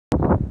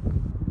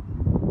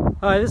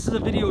Hi, this is a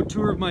video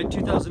tour of my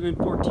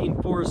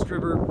 2014 Forest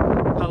River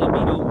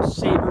Palomino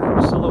Sabre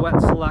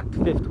Silhouette Select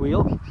fifth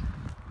wheel.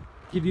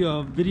 Give you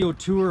a video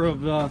tour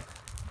of the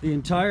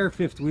entire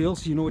fifth wheel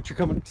so you know what you're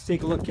coming to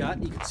take a look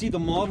at. You can see the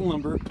model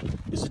number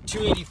is a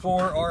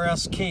 284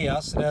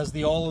 RSKS. It has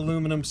the all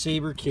aluminum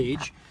Sabre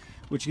cage,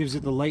 which gives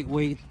it the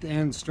lightweight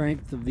and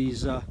strength of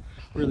these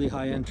really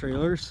high-end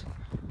trailers.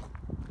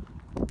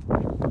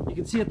 You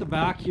can see at the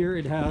back here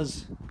it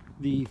has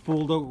the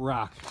fold-out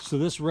rack. So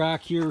this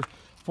rack here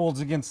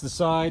folds against the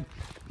side,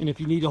 and if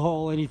you need to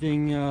haul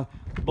anything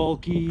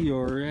bulky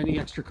or any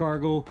extra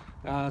cargo,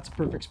 it's a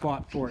perfect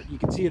spot for it. You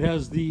can see it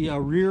has the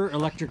rear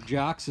electric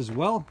jacks as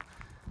well.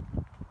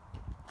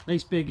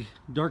 Nice big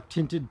dark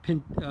tinted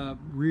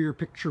rear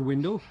picture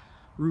window,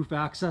 roof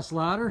access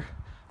ladder.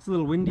 It's a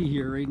little windy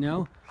here right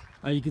now.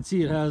 You can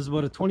see it has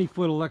about a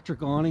 20-foot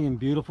electric awning in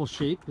beautiful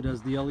shape. It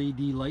has the LED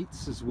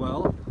lights as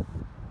well,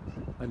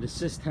 an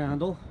assist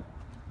handle.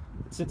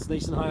 It sits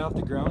nice and high off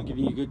the ground,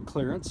 giving you good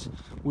clearance.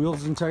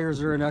 Wheels and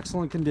tires are in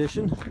excellent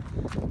condition.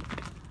 You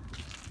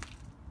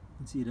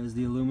can see it has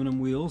the aluminum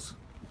wheels.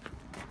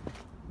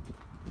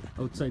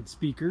 Outside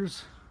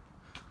speakers.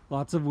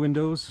 Lots of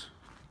windows.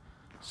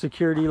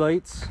 Security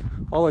lights.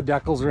 All the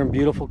decals are in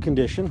beautiful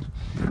condition.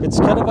 It's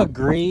kind of a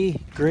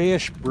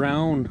grayish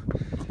brown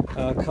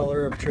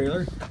color of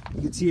trailer.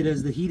 You can see it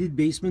has the heated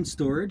basement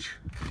storage.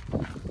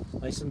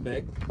 Nice and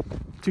big.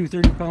 Two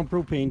 30-pound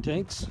propane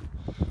tanks.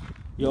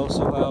 You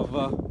also have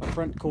a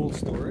front cold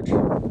storage,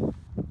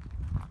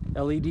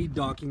 LED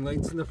docking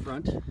lights in the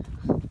front,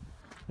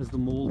 has the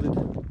molded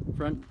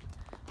front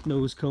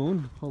nose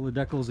cone. All the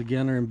decals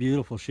again are in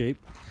beautiful shape.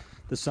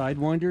 The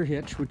Sidewinder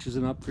hitch, which is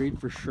an upgrade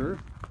for sure.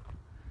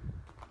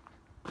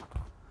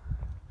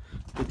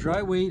 The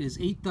dry weight is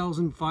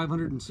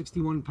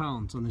 8,561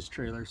 pounds on this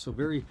trailer, so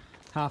very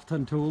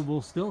half-ton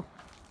towable still.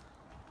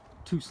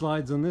 Two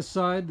slides on this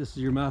side. This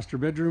is your master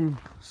bedroom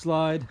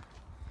slide.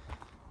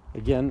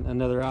 Again,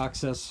 another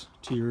access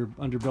to your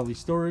underbelly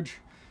storage.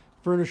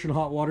 Furnish and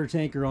hot water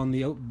tank are on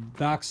the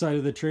back side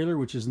of the trailer,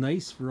 which is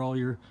nice for all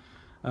your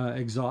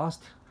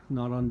exhaust,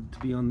 not to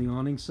be on the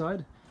awning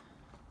side.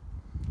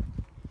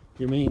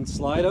 Your main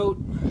slide out.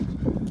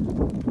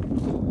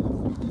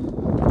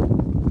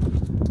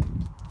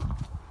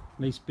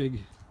 Nice big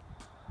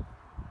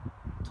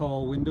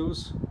tall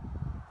windows.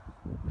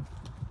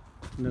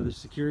 Another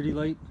security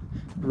light.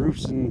 The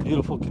roof's in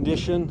beautiful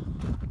condition.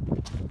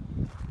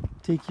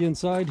 Take you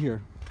inside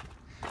here.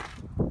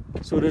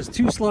 So there's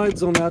two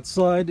slides on that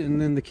side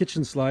and then the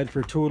kitchen slide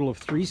for a total of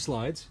 3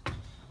 slides.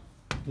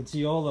 You can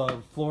see all the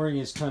flooring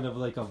is kind of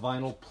like a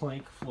vinyl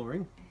plank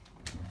flooring.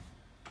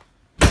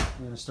 I'm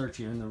going to start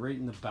you right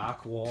in the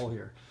back wall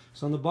here.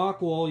 So on the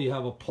back wall you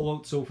have a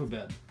pull-out sofa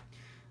bed.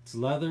 It's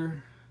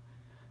leather.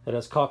 It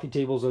has coffee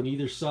tables on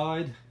either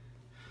side.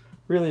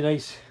 Really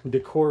nice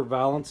decor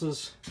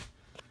valances.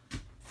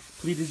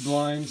 Pleated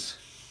blinds.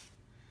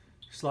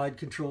 Slide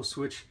control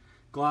switch.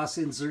 Glass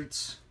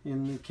inserts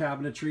in the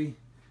cabinetry,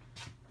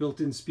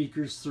 built-in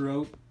speakers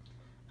throughout,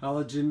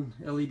 halogen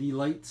LED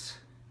lights.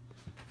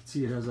 You can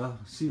see it has a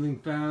ceiling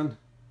fan,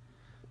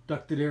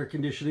 ducted air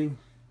conditioning.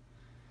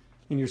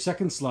 In your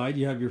second slide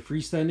you have your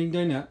freestanding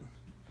dinette,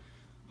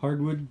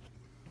 hardwood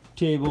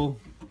table,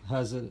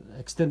 has an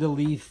extended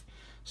leaf,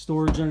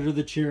 storage under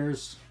the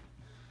chairs.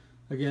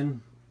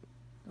 Again,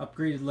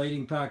 upgraded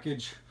lighting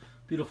package,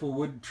 beautiful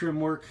wood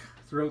trim work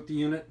throughout the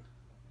unit.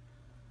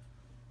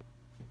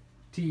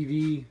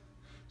 TV,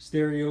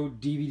 stereo,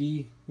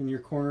 DVD in your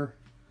corner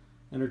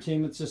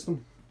entertainment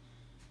system.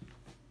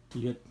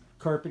 You get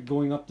carpet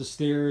going up the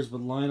stairs,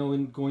 but lino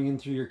going in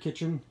through your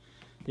kitchen.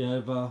 You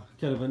have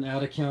kind of an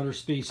attic counter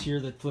space here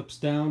that flips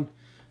down.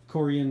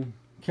 Corian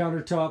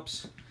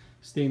countertops,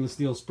 stainless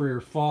steel sprayer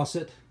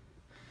faucet.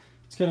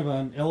 It's kind of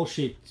an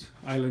L-shaped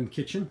island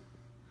kitchen.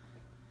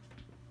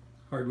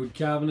 Hardwood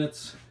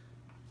cabinets,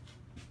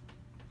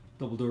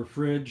 double door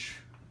fridge.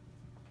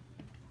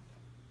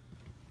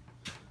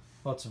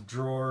 Lots of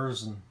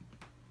drawers and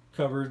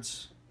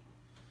cupboards,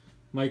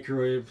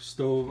 microwave,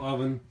 stove,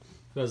 oven.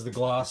 It has the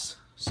gloss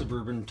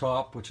Suburban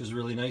top, which is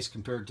really nice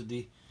compared to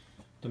the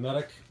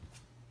Dometic.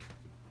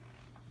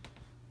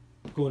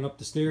 Going up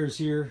the stairs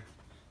here,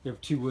 you have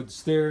 2 wood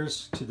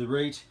stairs to the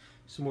right.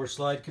 Some more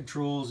slide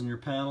controls in your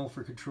panel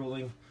for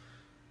controlling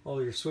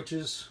all your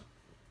switches.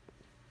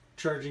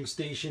 Charging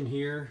station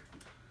here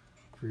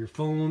for your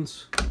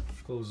phones.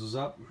 Closes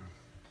up.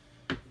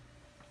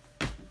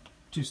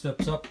 2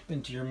 steps up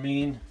into your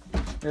main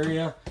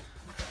area.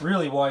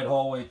 Really wide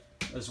hallway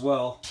as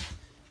well.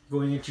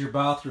 Going into your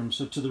bathroom.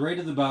 So to the right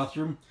of the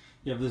bathroom,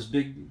 you have this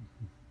big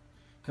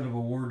kind of a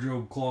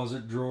wardrobe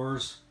closet,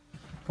 drawers,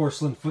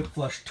 porcelain foot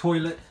flush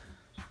toilet,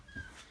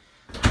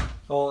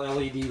 all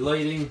LED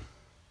lighting.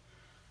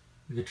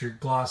 You get your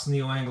glass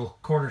neo-angle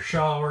corner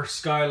shower,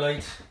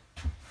 skylight,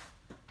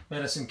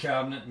 medicine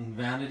cabinet, and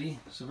vanity.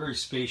 So very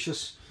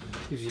spacious.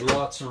 Gives you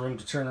lots of room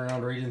to turn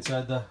around right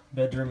inside the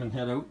bedroom and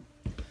head out.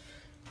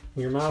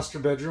 Your master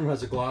bedroom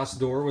has a glass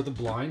door with a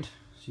blind,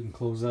 so you can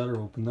close that or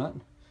open that.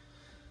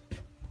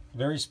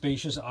 Very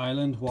spacious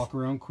island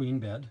walk-around queen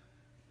bed.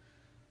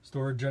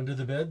 Storage under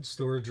the bed,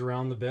 storage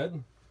around the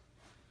bed.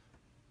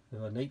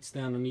 A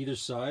nightstand on either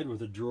side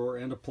with a drawer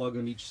and a plug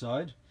on each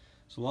side.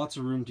 So lots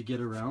of room to get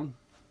around.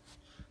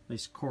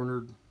 Nice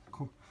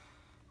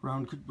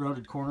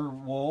rounded corner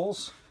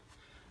walls.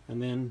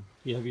 And then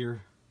you have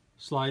your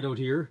slide out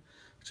here,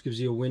 which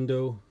gives you a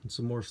window and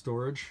some more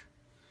storage.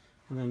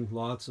 And then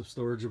lots of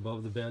storage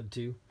above the bed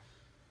too.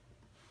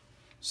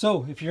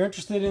 So if you're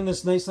interested in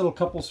this nice little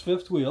couple's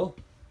fifth wheel,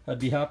 I'd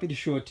be happy to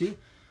show it to you.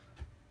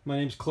 My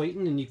name's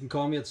Clayton, and you can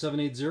call me at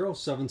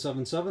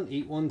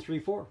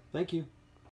 780-777-8134. Thank you.